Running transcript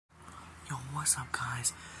Yo, what's up,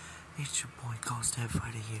 guys? It's your boy Ghost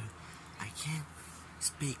Fighter here. I can't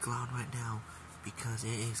speak loud right now because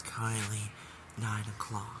it is currently 9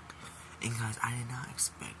 o'clock. And guys, I did not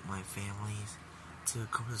expect my families to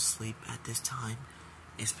go to sleep at this time.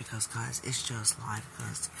 It's because, guys, it's just live,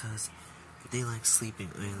 guys, because they like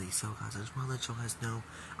sleeping early. So, guys, I just want to let you guys know,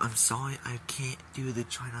 I'm sorry I can't do the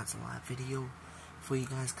Try Not to Laugh video for you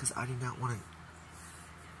guys because I did not want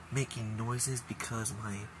to making noises because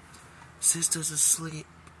my sister's asleep,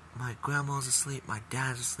 my grandma's asleep, my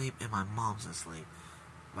dad's asleep, and my mom's asleep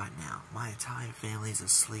right now. My entire family's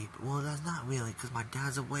asleep. Well, that's not really, because my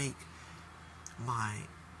dad's awake. My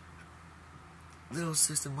little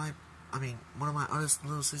sister one of my other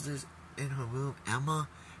little sisters in her room, Emma,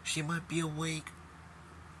 she might be awake.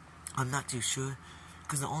 I'm not too sure,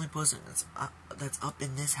 because the only person that's up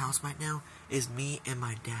in this house right now is me and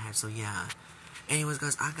my dad, so yeah. Anyways,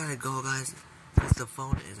 guys, I gotta go, guys. Because the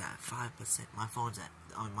phone is at 5%.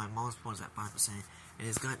 My mom's phone is at 5%. And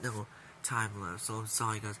it's got no time left. So I'm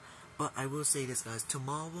sorry, guys. But I will say this, guys.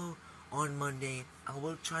 Tomorrow, on Monday, I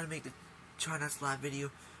will try to make the Try Not to Laugh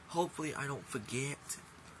video. Hopefully, I don't forget.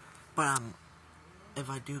 But, if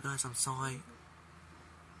I do, guys, I'm sorry.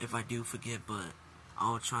 If I do forget, but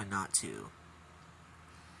I'll try not to.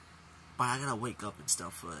 But I gotta wake up and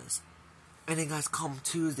stuff first. And then, guys, come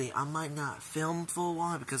Tuesday, I might not film for a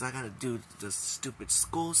while because I gotta do the stupid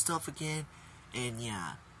school stuff again. And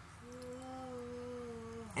yeah.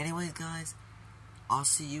 Anyways, guys, I'll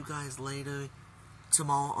see you guys later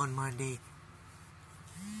tomorrow on Monday.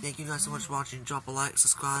 Thank you guys so much for watching. Drop a like,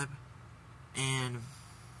 subscribe, and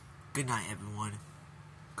good night, everyone.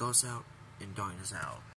 Ghost out and darkness out.